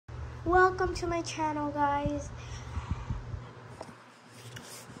Welcome to my channel, guys.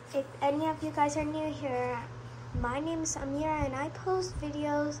 If any of you guys are new here, my name is Amira and I post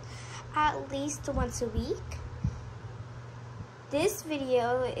videos at least once a week. This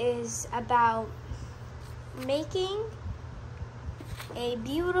video is about making a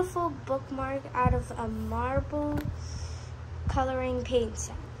beautiful bookmark out of a marble coloring paint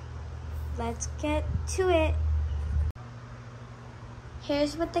set. Let's get to it.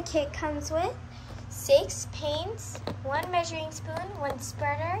 Here's what the kit comes with: 6 paints, 1 measuring spoon, 1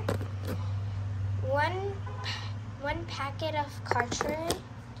 spreader, one packet of cartridge,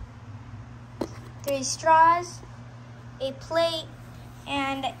 3 straws, a plate,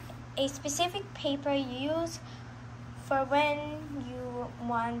 and a specific paper you use for when you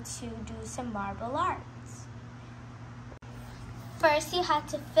want to do some marble arts. First, you have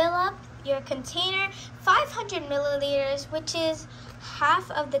to fill up your container, 500 milliliters, which is half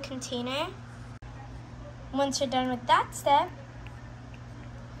of the container. Once you're done with that step,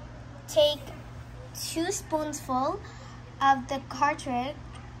 take 2 spoonsful of the cartridge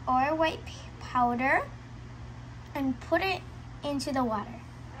or white powder and put it into the water.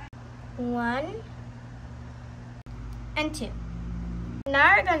 1 and 2.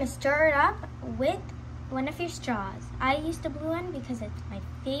 Now you're going to stir it up with one of your straws. I used the blue one because it's my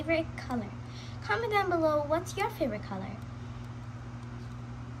favorite color. Comment down below, what's your favorite color?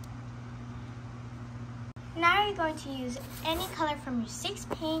 Now you're going to use any color from your 6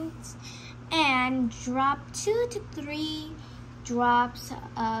 paints and drop 2 to 3 drops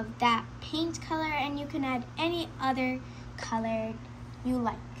of that paint color, and you can add any other color you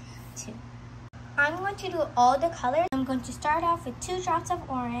like to. I'm going to do all the colors. I'm going to start off with 2 drops of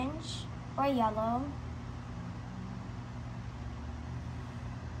orange or yellow,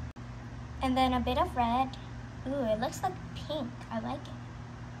 and then a bit of red. Ooh, it looks like pink. I like it.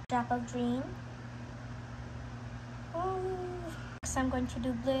 Drop of green. Ooh. Next, I'm going to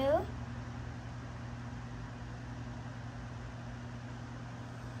do blue.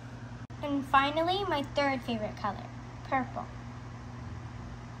 And finally, my third favorite color, purple.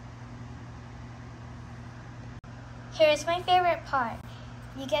 Here's my favorite part.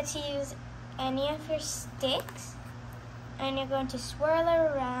 You get to use any of your sticks, and you're going to swirl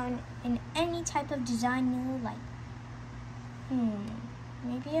it around in any type of design you like.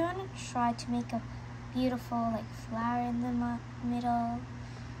 Maybe I want to try to make a beautiful flower in the middle.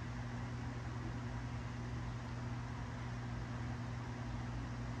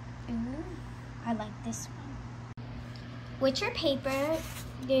 Ooh, I like this one. With your paper,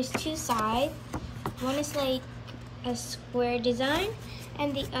 there's 2 sides. One is like a square design,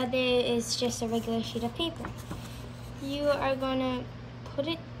 and the other is just a regular sheet of paper. You are gonna put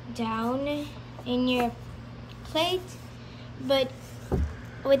it down in your plate, but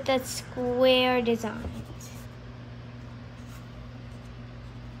with the square design.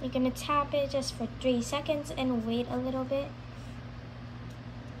 You're gonna tap it just for 3 seconds and wait a little bit.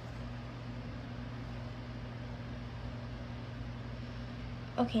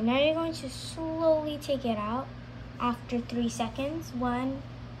 Okay, now you're going to slowly take it out after 3 seconds. 1,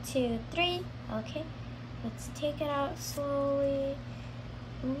 2, 3. Okay, let's take it out slowly.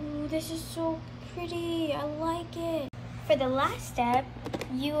 Ooh, this is so pretty. I like it. For the last step,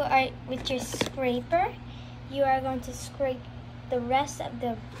 you are with your scraper, you are going to scrape the rest of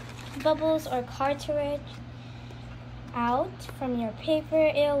the bubbles or cartridge out from your paper.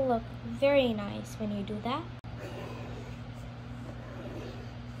 It'll look very nice when you do that.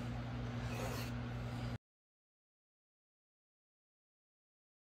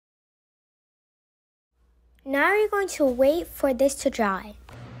 Now you're going to wait for this to dry.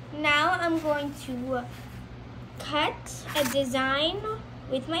 Now I'm going to cut a design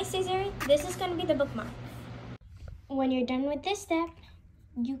with my scissors. This is going to be the bookmark. When you're done with this step,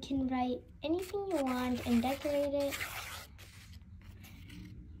 you can write anything you want and decorate it.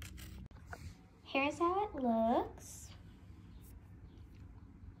 Here's how it looks.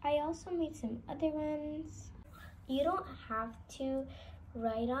 I also made some other ones. You don't have to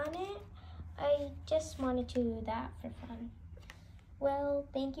write on it. I just wanted to do that for fun. Well,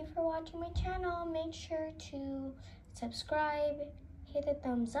 thank you for watching my channel. Make sure to subscribe, hit the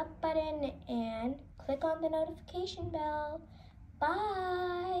thumbs up button, and click on the notification bell.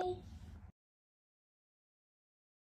 Bye!